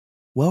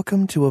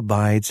Welcome to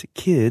Abide's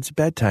Kids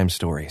Bedtime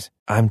Stories.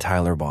 I'm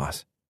Tyler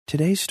Boss.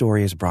 Today's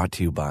story is brought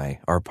to you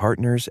by our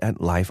partners at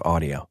Life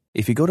Audio.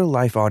 If you go to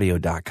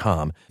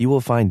lifeaudio.com, you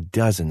will find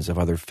dozens of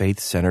other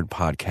faith-centered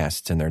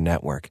podcasts in their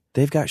network.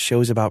 They've got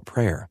shows about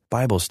prayer,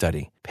 Bible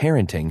study,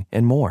 parenting,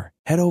 and more.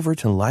 Head over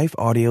to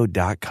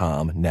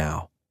lifeaudio.com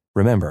now.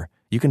 Remember,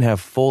 you can have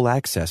full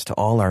access to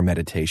all our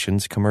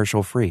meditations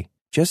commercial-free.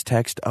 Just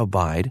text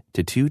ABIDE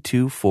to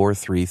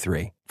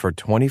 22433 for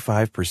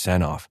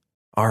 25% off.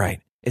 All right.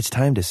 It's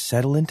time to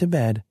settle into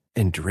bed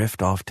and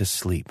drift off to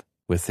sleep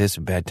with this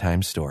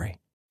bedtime story.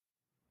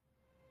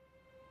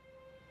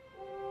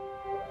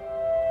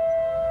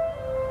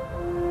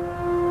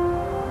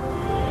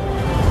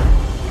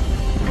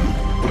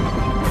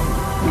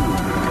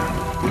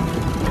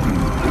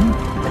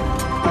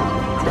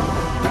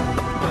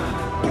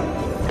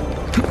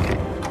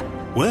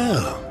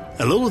 Well,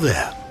 hello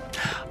there.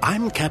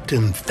 I'm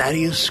Captain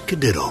Thaddeus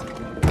Cadiddle,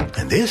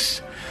 and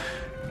this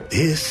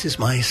is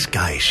my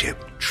Skyship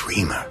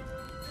Dreamer.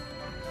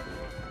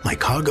 My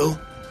cargo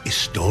is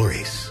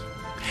stories,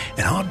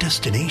 and our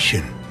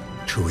destination,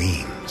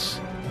 dreams.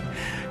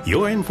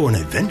 You're in for an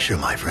adventure,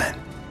 my friend.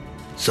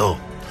 So,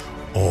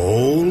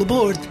 all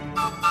aboard,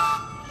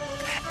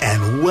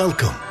 and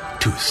welcome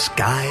to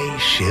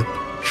Skyship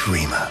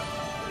Dreamer.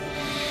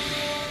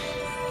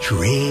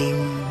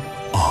 Dream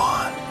on.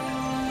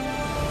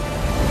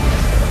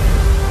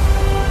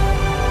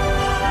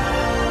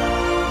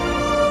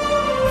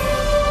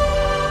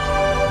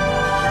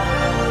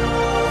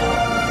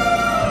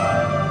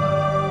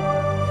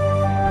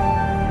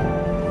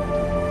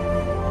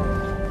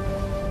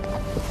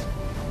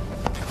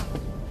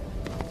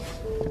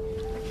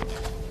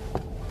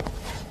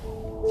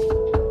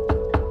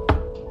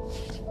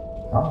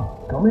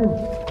 Come in.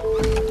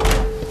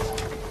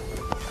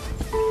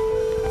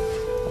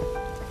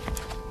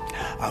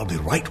 I'll be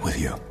right with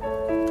you.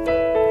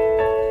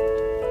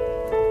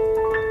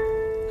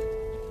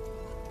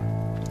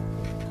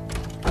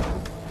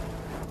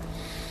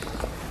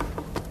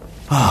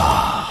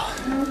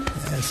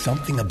 There's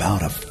something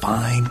about a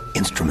fine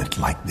instrument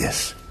like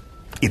this.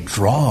 It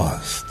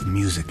draws the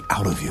music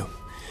out of you.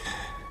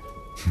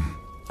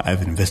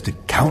 I've invested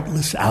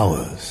countless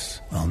hours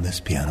on this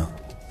piano.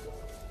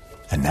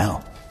 And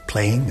now,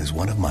 playing is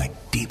one of my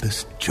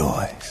deepest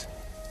joys.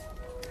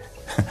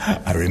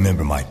 I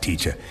remember my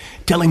teacher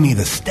telling me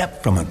the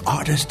step from an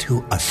artist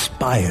who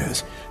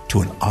aspires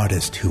to an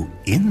artist who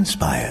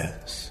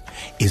inspires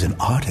is an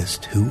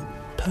artist who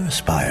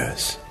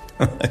perspires.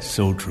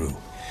 So true.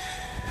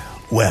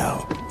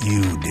 Well,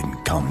 you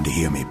didn't come to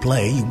hear me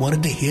play. You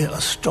wanted to hear a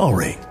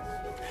story.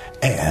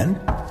 And,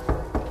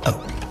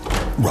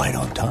 right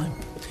on time.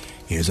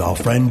 Here's our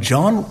friend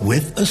John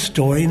with a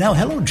story now.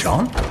 Hello,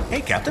 John.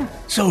 Hey, Captain.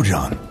 So,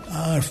 John,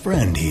 our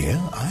friend here,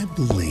 I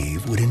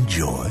believe, would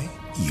enjoy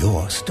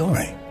your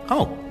story.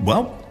 Oh,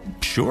 well,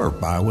 sure.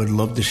 I would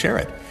love to share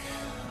it.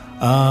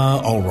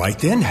 All right,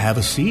 then. Have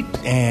a seat,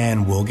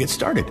 and we'll get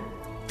started.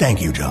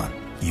 Thank you, John.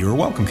 You're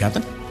welcome,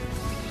 Captain.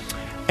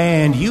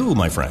 And you,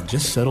 my friend,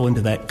 just settle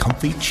into that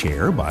comfy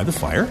chair by the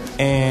fire,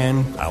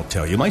 and I'll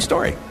tell you my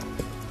story.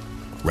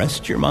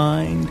 Rest your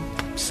mind,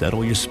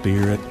 settle your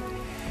spirit,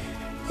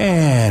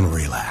 and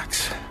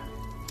relax.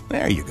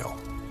 There you go.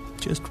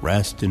 Just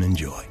rest and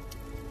enjoy.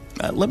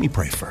 Let me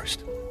pray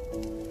first.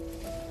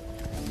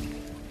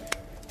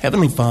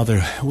 Heavenly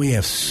Father, we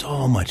have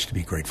so much to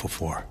be grateful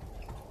for,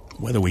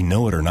 whether we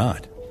know it or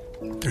not.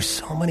 There's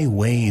so many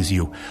ways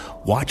you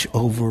watch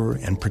over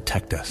and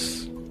protect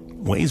us,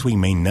 ways we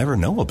may never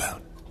know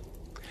about.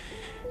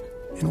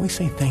 And we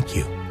say thank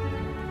you.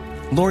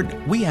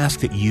 Lord, we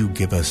ask that you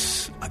give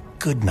us a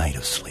good night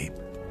of sleep.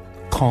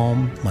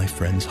 Calm my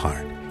friend's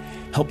heart.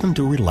 Help them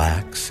to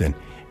relax and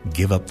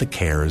give up the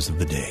cares of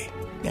the day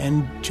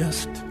and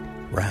just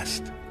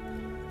rest.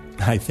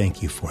 I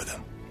thank you for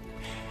them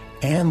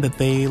and that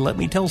they let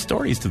me tell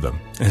stories to them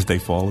as they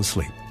fall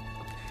asleep.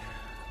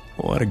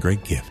 What a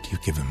great gift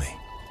you've given me.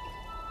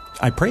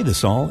 I pray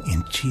this all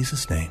in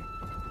Jesus' name.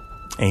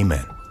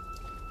 Amen.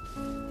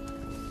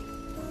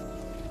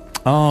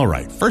 All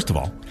right, first of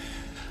all,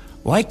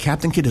 like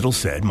Captain Cadiddle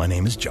said, my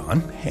name is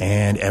John,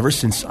 and ever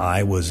since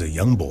I was a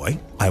young boy,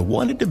 I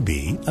wanted to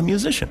be a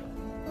musician.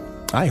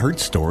 I heard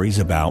stories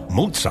about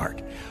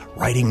Mozart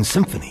writing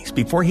symphonies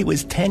before he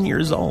was 10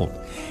 years old,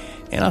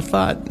 and I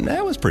thought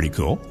that was pretty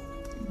cool.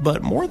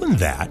 But more than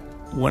that,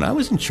 when I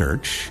was in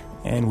church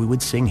and we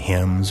would sing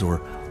hymns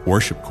or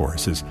worship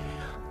choruses,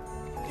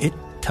 it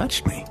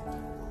touched me.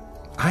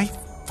 I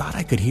thought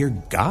I could hear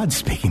God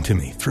speaking to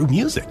me through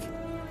music.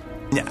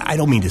 I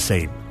don't mean to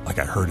say like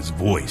I heard his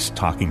voice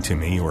talking to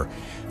me or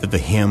that the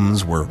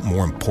hymns were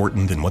more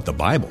important than what the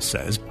Bible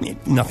says.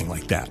 Nothing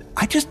like that.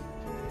 I just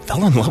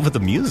fell in love with the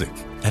music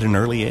at an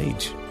early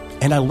age.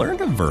 And I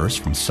learned a verse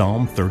from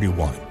Psalm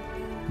 31.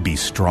 Be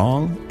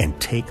strong and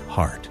take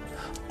heart,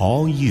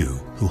 all you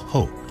who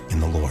hope in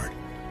the Lord.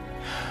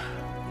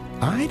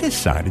 I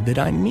decided that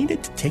I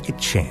needed to take a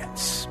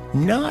chance.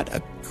 Not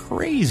a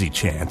crazy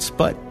chance,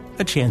 but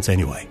a chance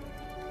anyway.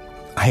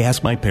 I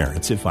asked my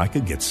parents if I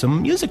could get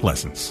some music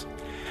lessons.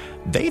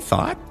 They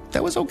thought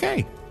that was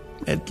okay,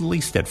 at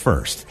least at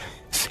first.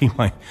 See,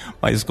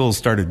 my school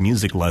started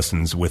music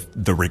lessons with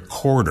the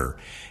recorder.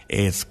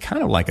 It's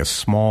kind of like a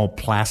small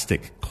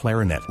plastic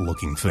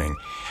clarinet-looking thing.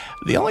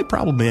 The only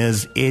problem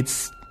is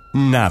it's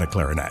not a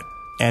clarinet,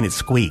 and it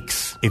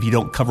squeaks if you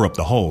don't cover up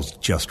the holes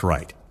just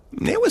right.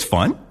 It was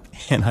fun,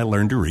 and I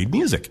learned to read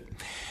music.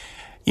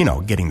 You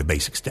know, getting the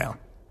basics down.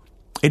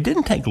 It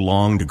didn't take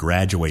long to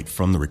graduate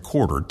from the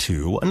recorder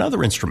to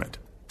another instrument.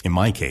 In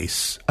my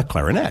case, a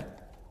clarinet.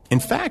 In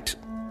fact,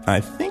 I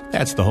think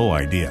that's the whole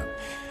idea.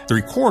 The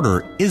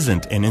recorder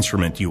isn't an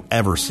instrument you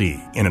ever see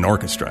in an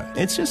orchestra.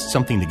 It's just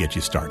something to get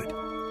you started.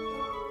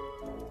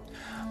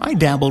 I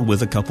dabbled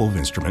with a couple of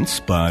instruments,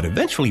 but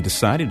eventually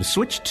decided to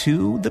switch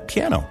to the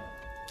piano.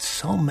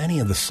 So many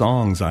of the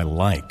songs I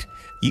liked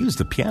used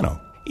the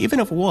piano, even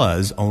if it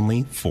was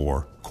only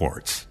 4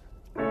 chords.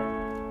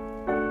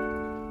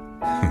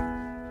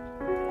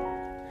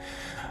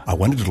 I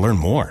wanted to learn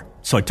more,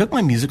 so I took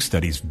my music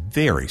studies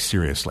very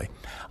seriously.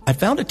 I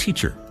found a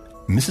teacher,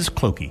 Mrs.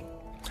 Clokey,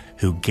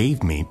 who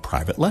gave me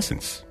private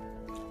lessons.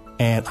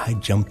 And I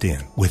jumped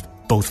in with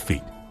both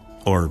feet,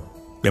 or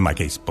in my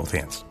case, both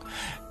hands.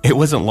 It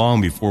wasn't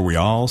long before we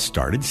all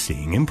started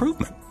seeing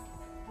improvement.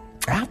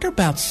 After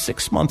about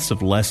 6 months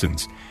of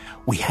lessons,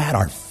 we had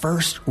our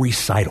first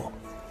recital.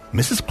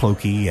 Mrs.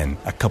 Clokey and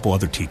a couple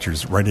other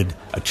teachers rented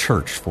a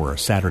church for a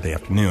Saturday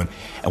afternoon,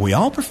 and we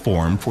all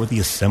performed for the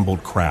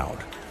assembled crowd,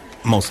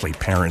 mostly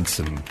parents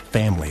and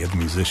family of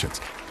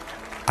musicians.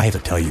 I have to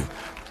tell you,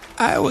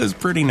 I was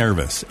pretty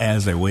nervous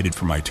as I waited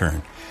for my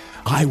turn.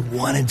 I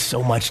wanted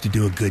so much to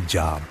do a good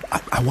job.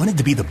 I wanted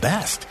to be the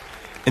best.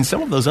 And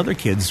some of those other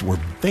kids were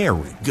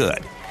very good.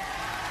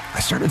 I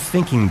started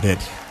thinking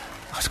that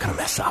I was going to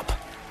mess up,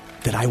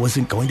 that I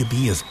wasn't going to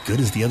be as good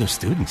as the other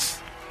students.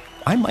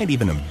 I might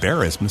even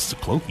embarrass Mrs.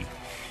 Clokey,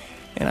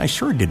 and I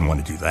sure didn't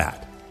want to do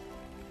that.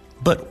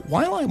 But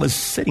while I was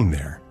sitting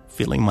there,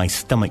 feeling my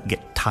stomach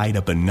get tied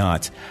up in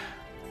knots,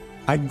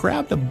 I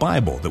grabbed a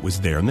Bible that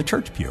was there in the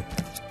church pew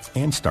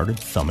and started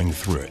thumbing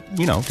through it.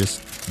 You know,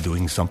 just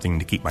doing something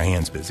to keep my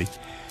hands busy.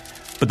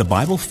 But the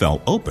Bible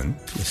fell open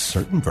to a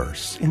certain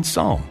verse in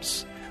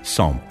Psalms,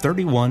 Psalm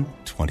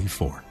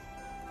 31:24.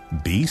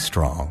 Be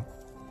strong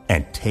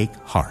and take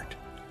heart,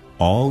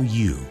 all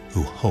you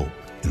who hope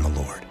in the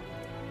Lord.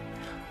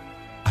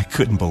 I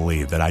couldn't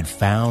believe that I'd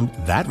found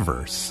that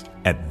verse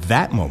at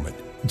that moment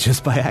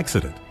just by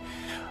accident.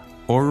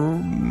 Or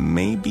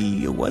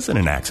maybe it wasn't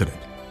an accident.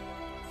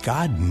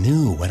 God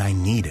knew what I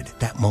needed at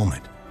that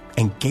moment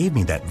and gave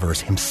me that verse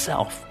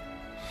himself.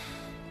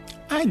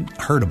 I'd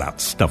heard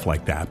about stuff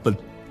like that, but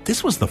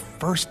this was the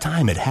first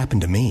time it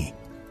happened to me.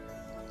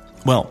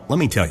 Well, let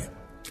me tell you,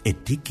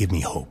 it did give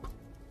me hope,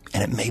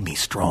 and it made me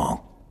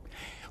strong.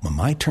 When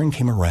my turn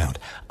came around,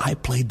 I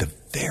played the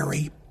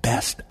very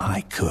best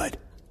I could.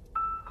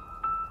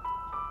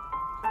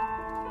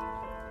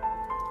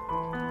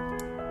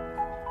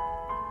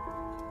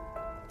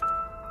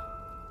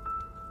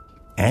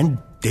 And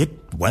it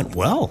went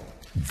well,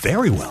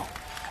 very well.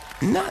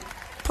 Not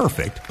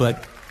perfect,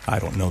 but I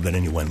don't know that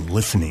anyone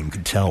listening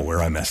could tell where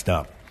I messed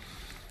up.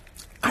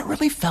 I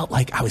really felt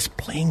like I was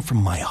playing from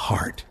my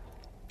heart,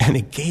 and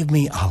it gave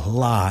me a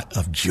lot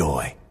of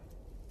joy.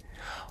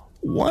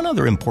 One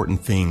other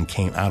important thing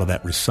came out of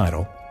that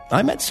recital.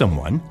 I met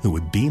someone who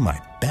would be my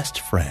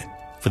best friend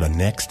for the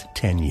next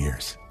 10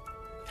 years.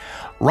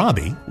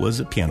 Robbie was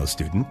a piano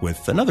student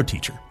with another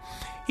teacher.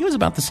 He was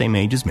about the same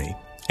age as me,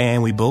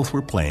 and we both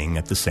were playing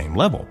at the same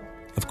level.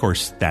 Of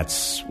course,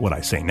 that's what I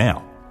say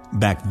now.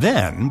 Back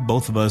then,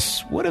 both of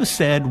us would have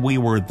said we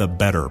were the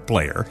better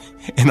player,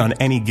 and on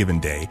any given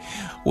day,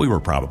 we were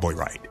probably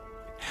right.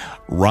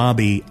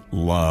 Robbie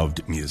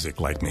loved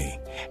music like me,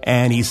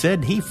 and he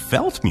said he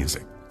felt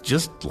music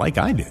just like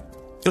I did.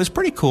 It was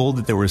pretty cool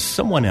that there was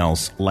someone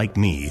else like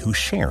me who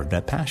shared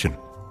that passion.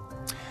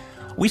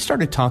 We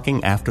started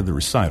talking after the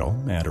recital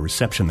at a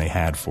reception they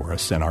had for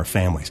us and our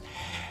families.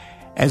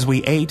 As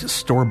we ate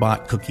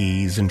store-bought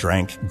cookies and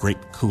drank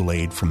grape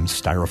Kool-Aid from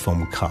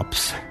styrofoam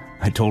cups,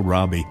 I told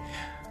Robbie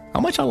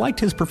how much I liked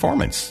his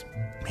performance.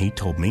 He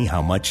told me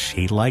how much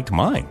he liked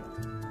mine.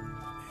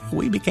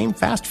 We became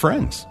fast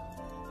friends.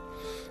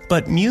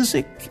 But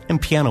music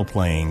and piano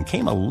playing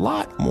came a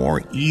lot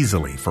more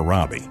easily for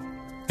Robbie.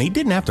 He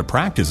didn't have to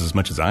practice as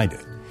much as I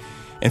did.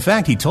 In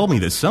fact, he told me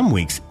that some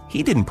weeks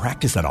he didn't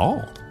practice at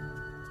all.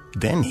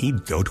 Then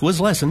he'd go to his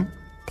lesson,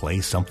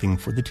 play something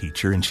for the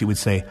teacher, and she would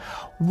say,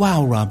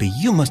 "Wow, Robbie,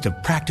 you must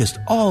have practiced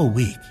all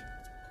week."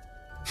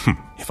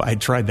 If I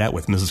had tried that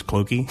with Mrs.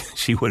 Clokey,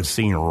 she would have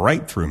seen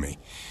right through me.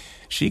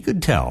 She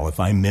could tell if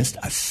I missed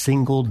a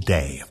single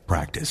day of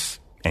practice,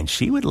 and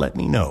she would let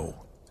me know.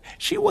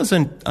 She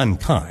wasn't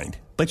unkind,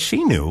 but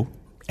she knew,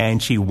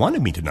 and she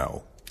wanted me to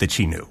know that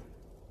she knew,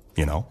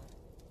 you know.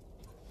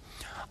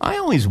 I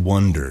always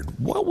wondered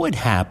what would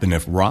happen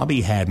if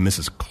Robbie had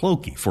Mrs.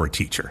 Clokey for a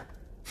teacher.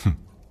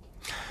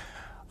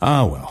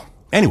 Well,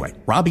 Anyway,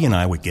 Robbie and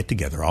I would get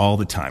together all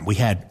the time. We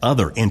had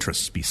other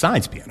interests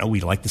besides piano.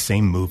 We liked the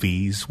same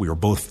movies. We were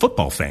both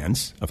football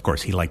fans. Of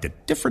course, he liked a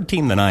different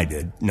team than I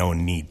did. No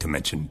need to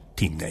mention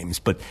team names,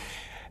 but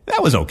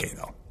that was okay,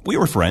 though. We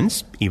were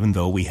friends, even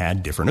though we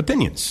had different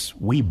opinions.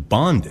 We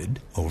bonded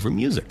over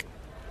music.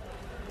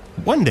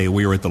 One day,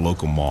 we were at the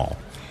local mall,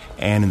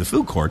 and in the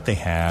food court, they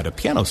had a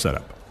piano set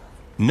up.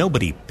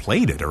 Nobody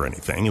played it or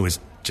anything. It was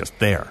just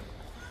there.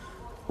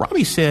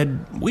 Robbie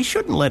said we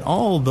shouldn't let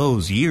all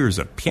those years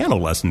of piano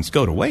lessons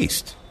go to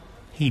waste.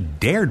 He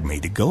dared me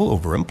to go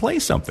over and play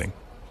something.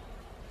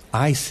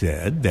 I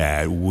said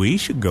that we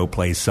should go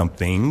play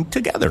something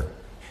together.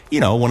 You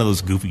know, one of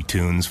those goofy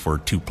tunes for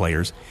two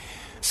players.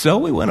 So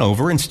we went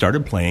over and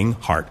started playing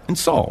Heart and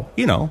Soul.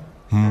 You know.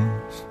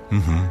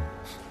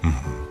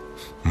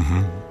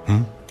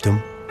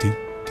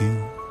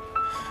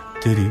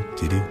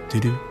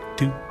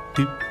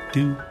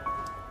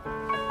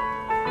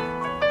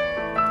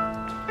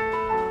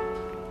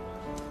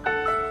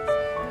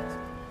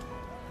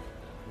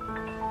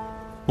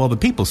 Well, the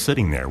people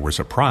sitting there were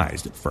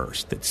surprised at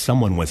first that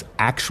someone was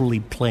actually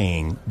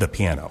playing the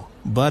piano,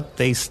 but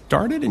they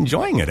started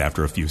enjoying it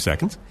after a few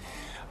seconds.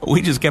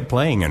 We just kept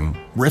playing and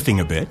riffing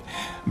a bit.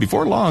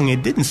 Before long,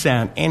 it didn't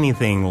sound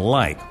anything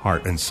like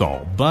Heart and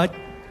Soul, but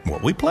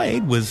what we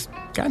played was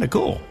kind of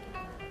cool.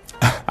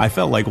 I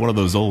felt like one of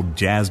those old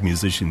jazz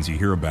musicians you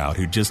hear about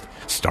who just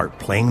start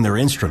playing their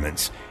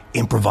instruments,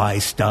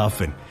 improvise stuff,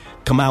 and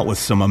come out with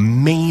some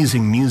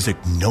amazing music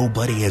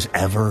nobody has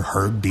ever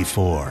heard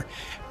before,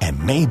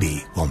 and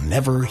maybe will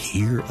never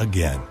hear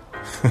again.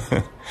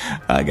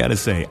 I gotta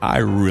say, I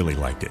really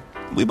liked it.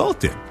 We both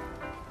did.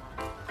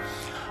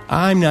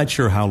 I'm not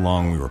sure how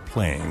long we were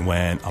playing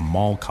when a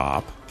mall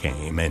cop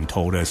came and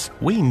told us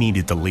we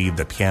needed to leave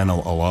the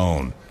piano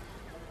alone.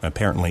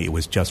 Apparently it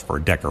was just for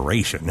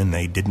decoration, and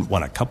they didn't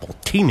want a couple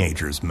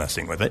teenagers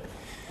messing with it.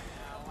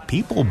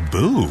 People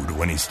booed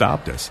when he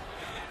stopped us.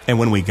 And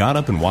when we got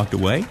up and walked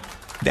away,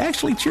 they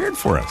actually cheered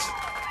for us.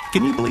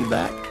 Can you believe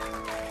that?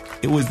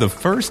 It was the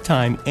first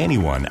time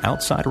anyone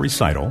outside a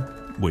recital,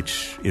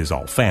 which is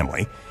all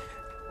family,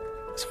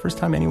 it's the first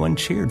time anyone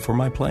cheered for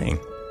my playing.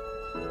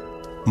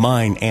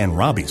 Mine and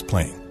Robbie's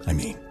playing, I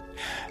mean.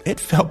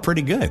 It felt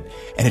pretty good,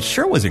 and it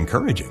sure was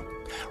encouraging.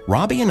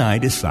 Robbie and I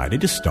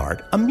decided to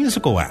start a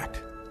musical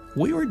act.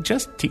 We were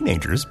just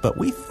teenagers, but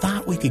we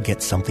thought we could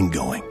get something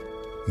going.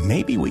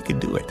 Maybe we could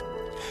do it.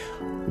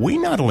 We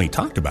not only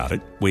talked about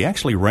it, we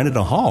actually rented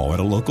a hall at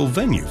a local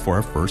venue for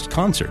our first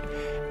concert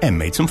and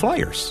made some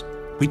flyers.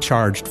 We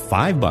charged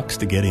 $5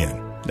 to get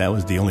in. That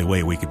was the only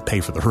way we could pay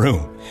for the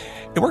room.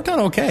 It worked out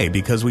okay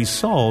because we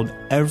sold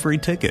every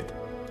ticket.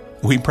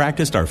 We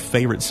practiced our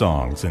favorite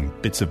songs and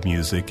bits of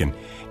music and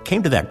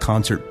came to that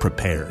concert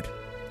prepared.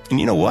 And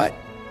you know what?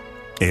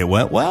 It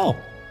went well.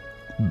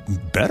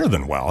 Better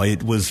than well.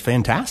 It was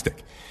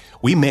fantastic.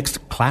 We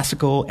mixed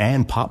classical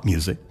and pop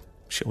music,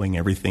 showing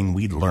everything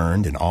we'd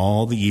learned in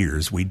all the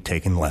years we'd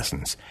taken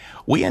lessons.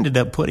 We ended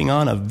up putting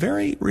on a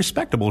very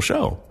respectable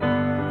show.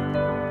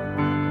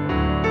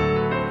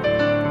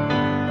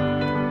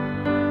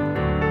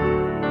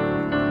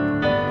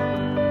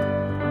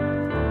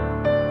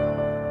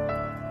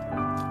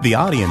 The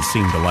audience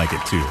seemed to like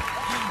it too.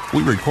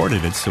 We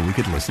recorded it so we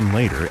could listen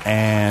later,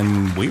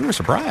 and we were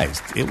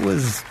surprised. It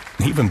was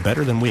even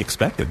better than we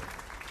expected.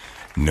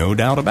 No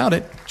doubt about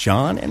it,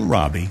 John and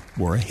Robbie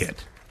were a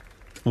hit.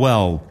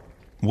 Well,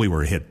 we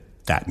were a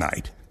hit that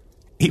night.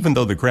 Even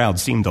though the crowd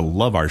seemed to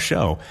love our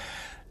show,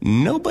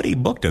 nobody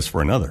booked us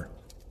for another.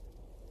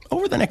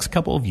 Over the next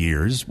couple of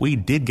years, we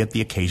did get the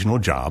occasional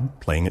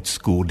job playing at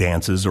school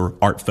dances or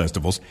art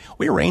festivals.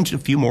 We arranged a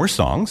few more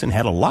songs and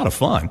had a lot of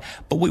fun,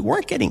 but we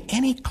weren't getting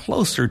any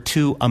closer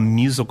to a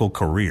musical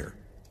career.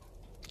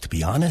 To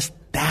be honest,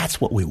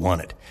 that's what we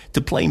wanted,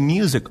 to play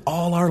music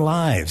all our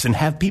lives and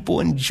have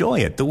people enjoy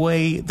it the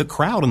way the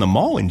crowd in the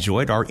mall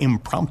enjoyed our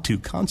impromptu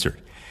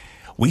concert.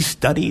 We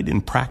studied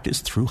and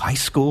practiced through high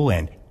school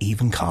and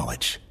even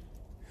college.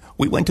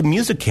 We went to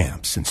music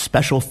camps and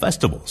special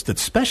festivals that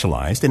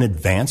specialized in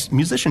advanced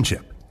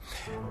musicianship.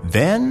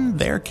 Then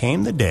there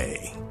came the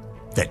day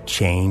that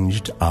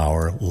changed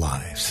our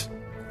lives.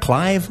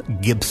 Clive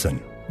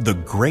Gibson, the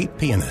great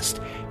pianist,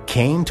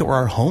 came to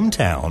our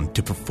hometown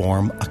to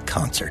perform a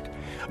concert.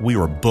 We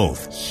were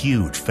both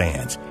huge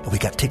fans, and we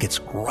got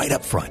tickets right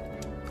up front.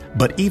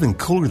 But even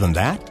cooler than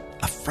that,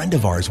 a friend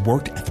of ours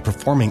worked at the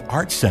Performing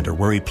Arts Center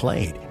where he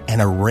played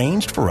and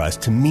arranged for us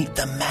to meet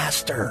the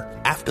master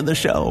after the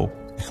show.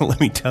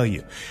 Let me tell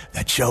you,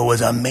 that show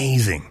was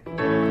amazing.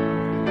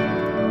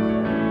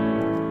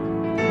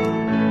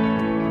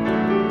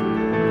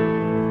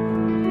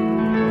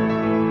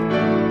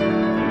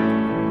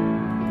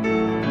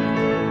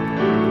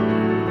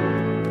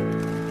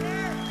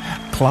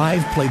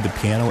 Clive played the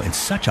piano in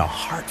such a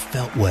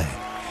heartfelt way.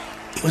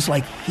 It was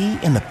like he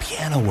and the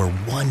piano were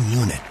one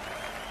unit.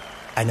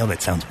 I know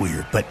that sounds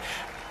weird, but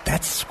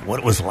that's what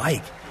it was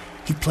like.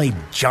 He played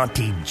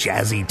jaunty,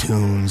 jazzy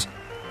tunes,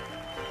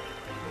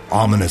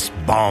 ominous,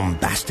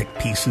 bombastic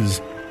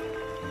pieces,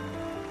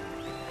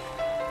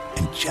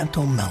 and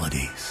gentle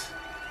melodies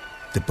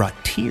that brought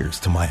tears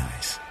to my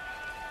eyes.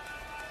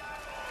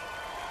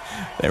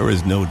 There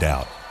was no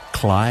doubt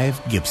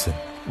Clive Gibson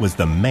was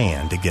the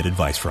man to get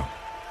advice from.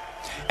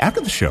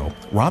 After the show,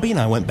 Robbie and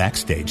I went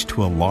backstage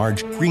to a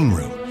large green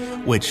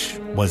room, which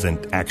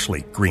wasn't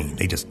actually green.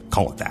 They just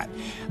call it that.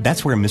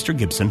 That's where Mr.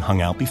 Gibson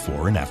hung out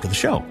before and after the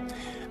show.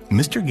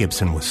 Mr.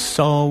 Gibson was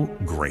so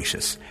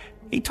gracious.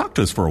 He talked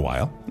to us for a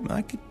while.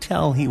 I could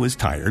tell he was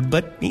tired,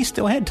 but he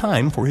still had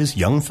time for his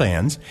young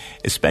fans,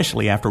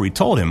 especially after we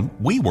told him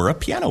we were a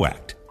piano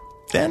act.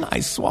 Then I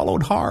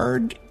swallowed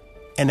hard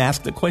and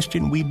asked the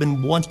question we've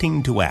been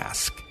wanting to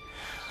ask.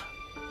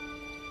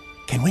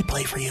 Can we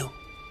play for you?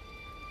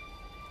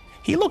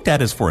 He looked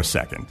at us for a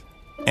second,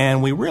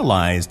 and we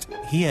realized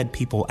he had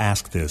people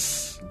ask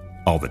this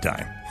all the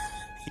time.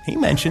 He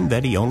mentioned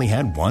that he only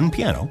had one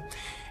piano,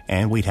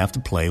 and we'd have to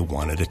play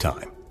one at a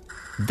time.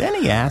 Then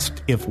he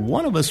asked if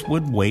one of us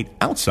would wait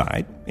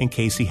outside in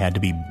case he had to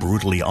be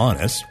brutally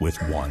honest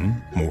with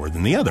one more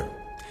than the other.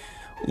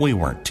 We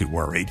weren't too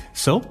worried,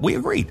 so we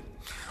agreed.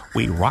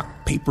 We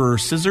rock, paper,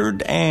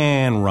 scissored,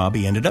 and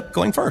Robbie ended up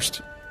going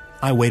first.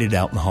 I waited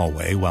out in the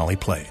hallway while he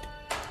played.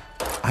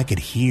 I could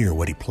hear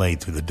what he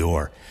played through the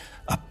door,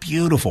 a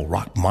beautiful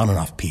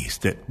Rachmaninoff piece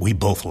that we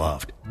both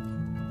loved.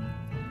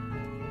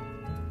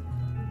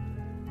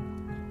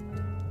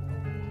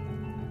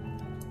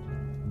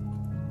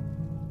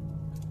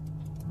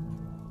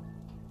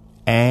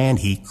 And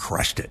he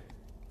crushed it.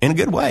 In a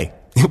good way.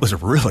 It was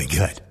really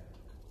good.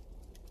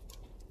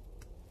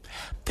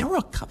 There were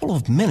a couple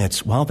of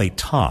minutes while they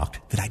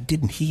talked that I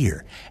didn't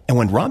hear. And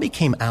when Robbie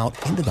came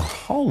out into the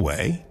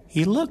hallway,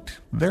 he looked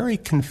very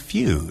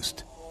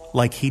confused,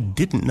 like he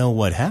didn't know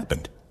what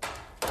happened.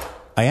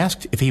 I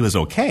asked if he was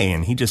okay,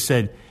 and he just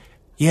said,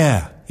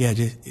 yeah,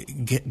 just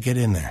get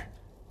in there.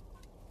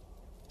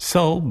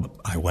 So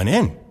I went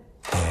in,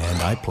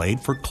 and I played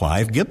for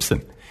Clive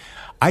Gibson.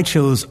 I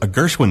chose a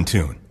Gershwin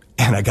tune.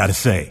 And I gotta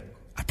say,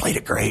 I played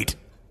it great.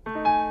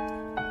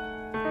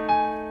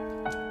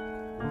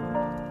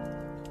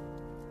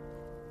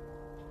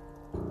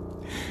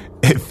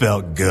 It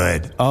felt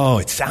good. Oh,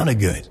 it sounded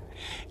good.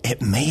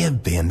 It may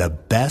have been the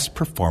best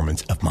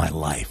performance of my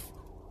life.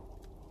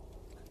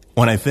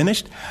 When I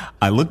finished,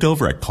 I looked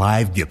over at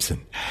Clive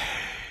Gibson.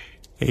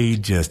 He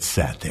just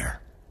sat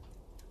there.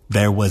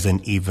 There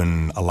wasn't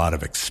even a lot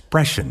of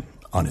expression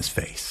on his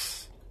face.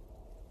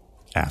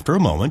 After a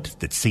moment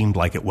that seemed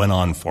like it went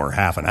on for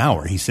half an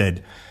hour, he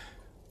said,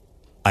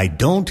 I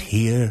don't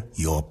hear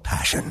your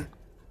passion.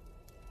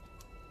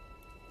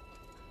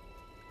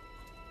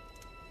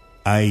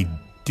 I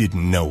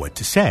didn't know what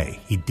to say.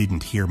 He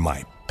didn't hear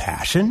my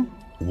passion?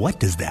 What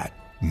does that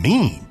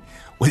mean?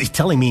 Was he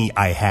telling me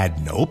I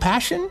had no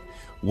passion?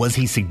 Was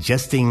he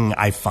suggesting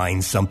I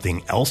find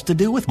something else to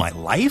do with my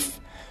life?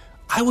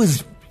 I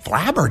was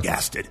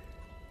flabbergasted.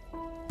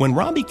 When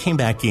Robbie came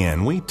back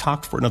in, we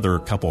talked for another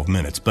couple of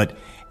minutes, but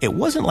it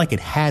wasn't like it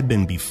had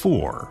been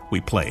before we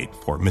played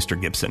for Mr.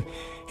 Gibson.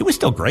 He was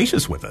still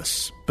gracious with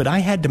us, but I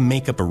had to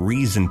make up a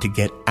reason to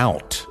get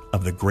out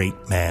of the great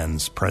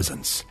man's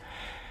presence.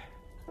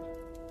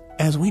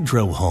 As we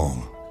drove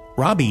home,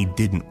 Robbie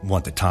didn't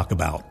want to talk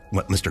about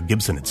what Mr.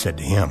 Gibson had said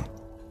to him.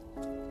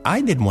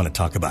 I didn't want to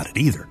talk about it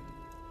either.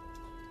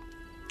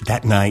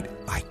 That night,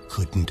 I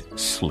couldn't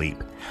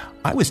sleep.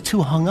 I was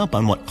too hung up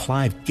on what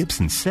Clive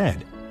Gibson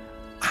said.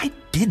 I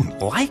didn't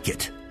like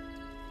it.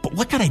 But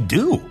what could I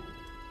do?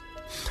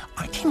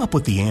 I came up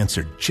with the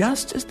answer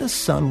just as the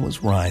sun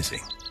was rising.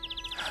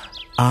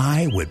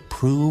 I would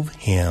prove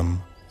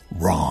him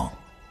wrong.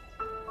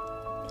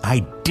 I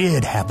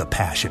did have the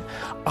passion.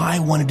 I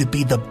wanted to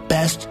be the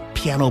best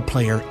piano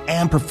player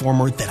and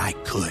performer that I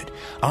could.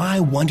 I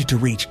wanted to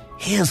reach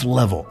his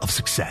level of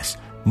success,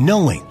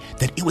 knowing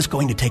that it was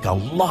going to take a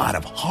lot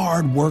of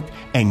hard work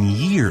and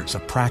years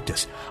of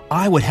practice.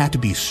 I would have to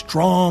be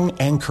strong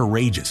and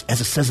courageous,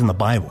 as it says in the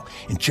Bible.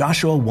 In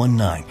Joshua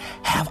 1:9,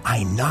 have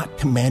I not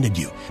commanded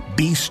you?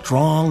 Be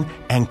strong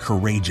and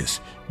courageous.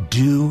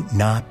 Do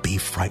not be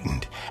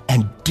frightened,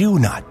 and do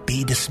not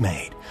be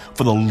dismayed,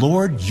 for the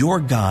Lord your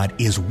God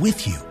is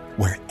with you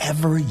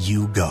wherever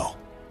you go.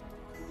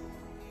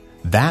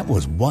 That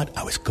was what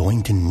I was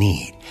going to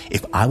need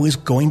if I was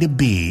going to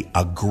be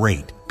a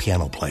great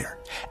piano player.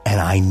 And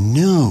I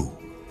knew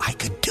I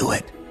could do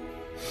it.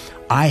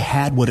 I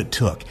had what it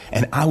took,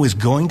 and I was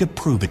going to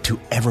prove it to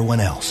everyone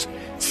else.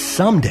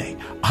 Someday,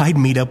 I'd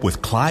meet up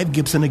with Clive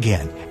Gibson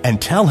again and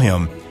tell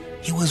him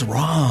he was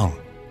wrong.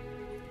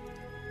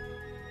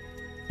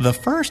 The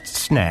first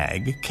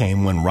snag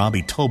came when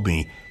Robbie told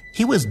me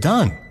he was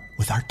done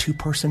with our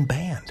two-person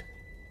band.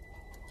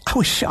 I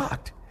was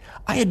shocked.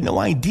 I had no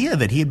idea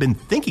that he had been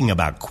thinking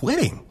about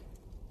quitting.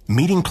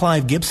 Meeting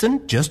Clive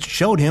Gibson just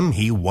showed him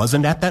he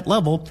wasn't at that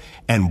level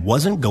and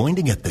wasn't going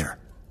to get there.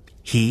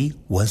 He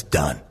was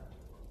done.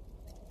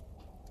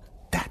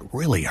 That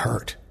really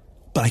hurt,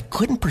 but I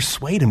couldn't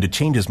persuade him to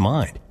change his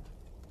mind.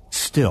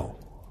 Still,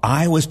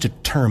 I was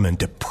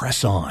determined to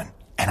press on,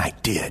 and I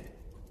did.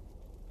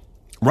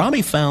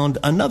 Robbie found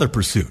another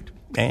pursuit,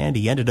 and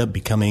he ended up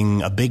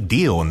becoming a big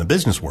deal in the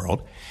business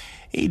world.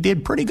 He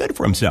did pretty good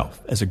for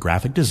himself as a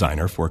graphic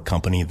designer for a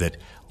company that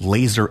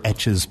laser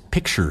etches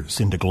pictures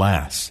into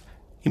glass.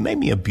 He made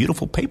me a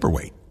beautiful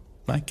paperweight.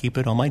 I keep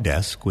it on my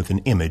desk with an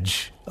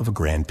image of a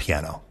grand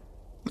piano.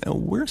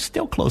 We're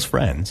still close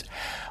friends,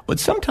 but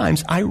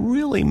sometimes I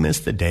really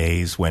miss the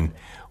days when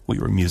we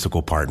were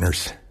musical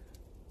partners.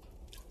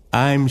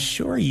 I'm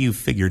sure you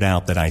figured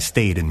out that I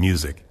stayed in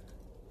music.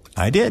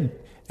 I did,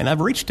 and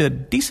I've reached a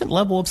decent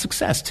level of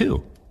success,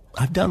 too.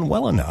 I've done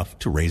well enough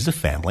to raise a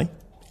family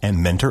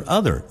and mentor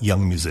other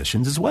young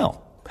musicians as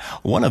well.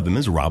 One of them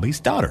is Robbie's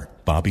daughter,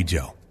 Bobby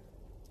Jo.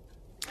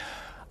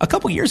 A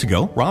couple years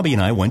ago, Robbie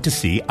and I went to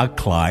see a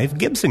Clive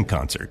Gibson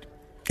concert.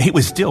 It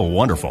was still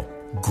wonderful.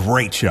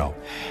 Great show.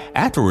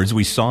 Afterwards,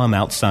 we saw him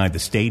outside the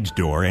stage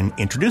door and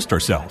introduced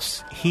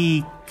ourselves.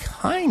 He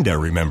kinda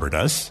remembered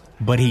us,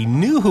 but he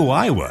knew who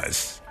I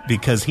was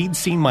because he'd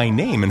seen my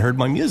name and heard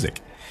my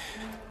music.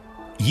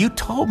 You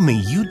told me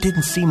you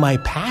didn't see my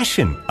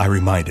passion, I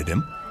reminded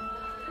him.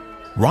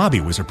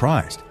 Robbie was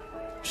surprised.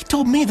 He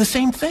told me the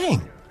same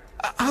thing.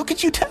 How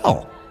could you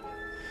tell?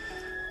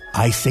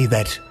 I say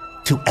that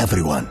to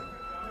everyone,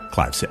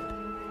 Clive said.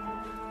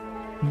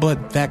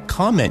 But that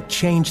comment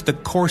changed the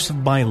course of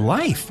my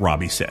life,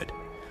 Robbie said.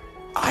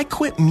 I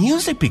quit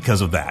music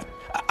because of that.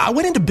 I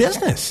went into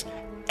business.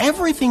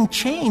 Everything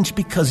changed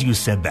because you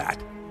said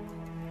that.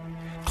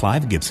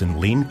 Clive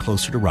Gibson leaned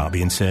closer to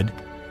Robbie and said,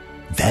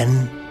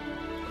 Then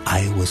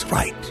I was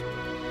right.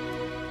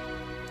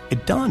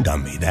 It dawned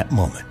on me that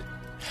moment.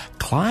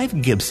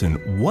 Clive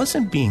Gibson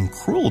wasn't being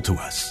cruel to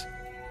us.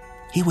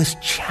 He was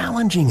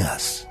challenging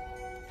us.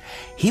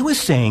 He was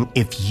saying,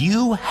 if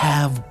you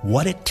have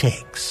what it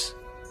takes,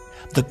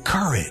 the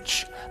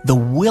courage, the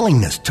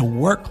willingness to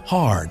work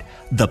hard,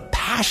 the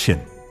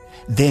passion,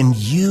 then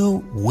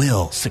you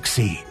will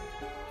succeed.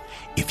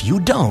 If you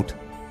don't,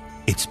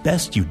 it's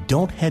best you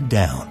don't head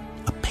down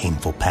a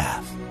painful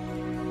path.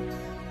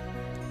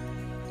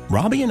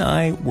 Robbie and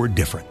I were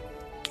different.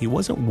 He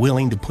wasn't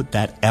willing to put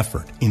that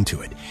effort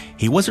into it.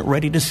 He wasn't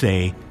ready to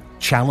say,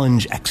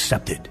 challenge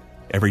accepted,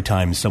 every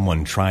time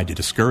someone tried to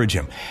discourage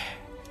him.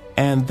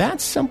 And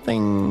that's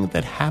something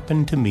that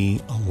happened to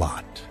me a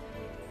lot.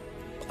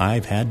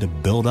 I've had to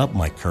build up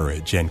my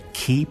courage and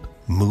keep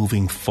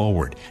moving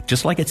forward.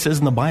 Just like it says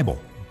in the Bible,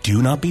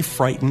 do not be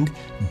frightened,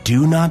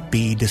 do not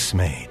be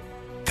dismayed.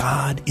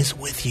 God is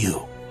with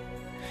you,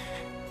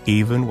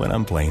 even when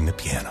I'm playing the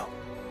piano.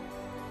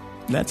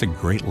 That's a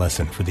great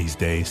lesson for these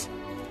days.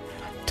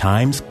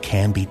 Times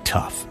can be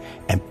tough,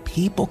 and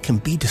people can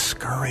be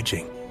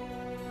discouraging.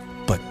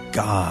 But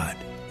God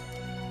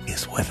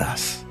is with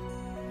us,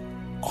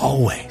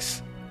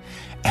 always,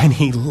 and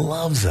He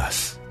loves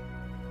us.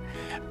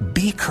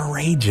 Be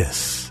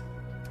courageous.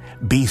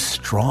 Be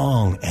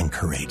strong and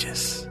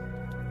courageous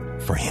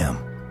for Him.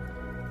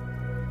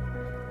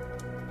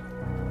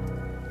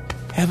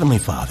 Heavenly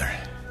Father,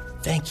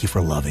 thank you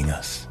for loving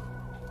us.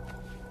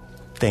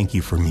 Thank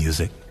you for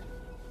music.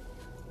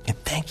 And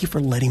thank you for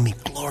letting me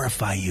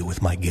glorify you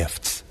with my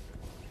gifts.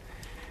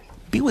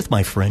 Be with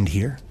my friend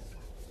here.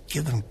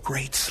 Give him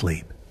great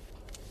sleep,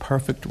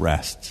 perfect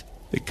rest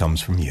that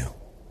comes from you.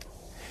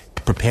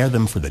 Prepare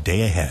them for the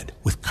day ahead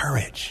with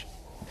courage,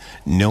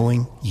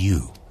 knowing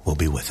you will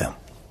be with them.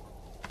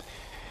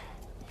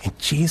 In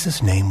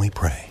Jesus' name we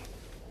pray.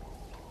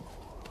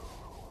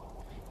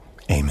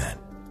 Amen.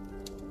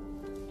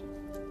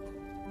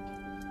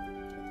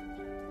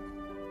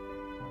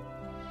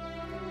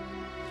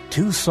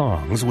 Two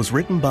Songs was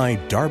written by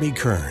Darby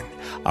Kern.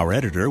 Our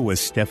editor was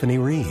Stephanie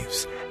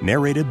Reeves.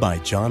 Narrated by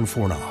John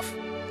Fornoff.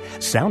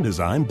 Sound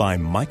design by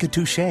Micah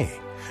Touche.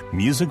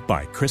 Music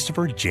by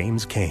Christopher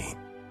James Kane.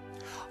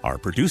 Our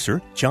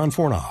producer, John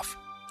Fornoff.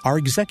 Our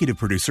executive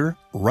producer,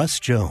 Russ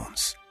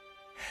Jones.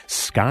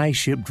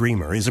 Skyship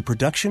Dreamer is a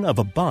production of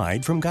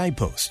Abide from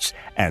Guideposts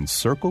and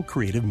Circle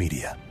Creative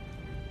Media.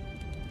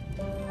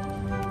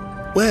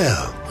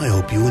 Well, I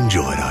hope you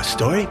enjoyed our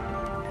story.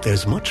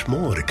 There's much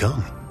more to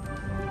come.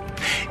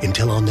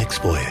 Until our next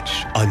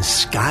voyage on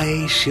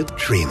Skyship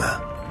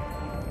Dreamer,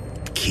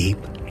 keep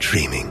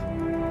dreaming.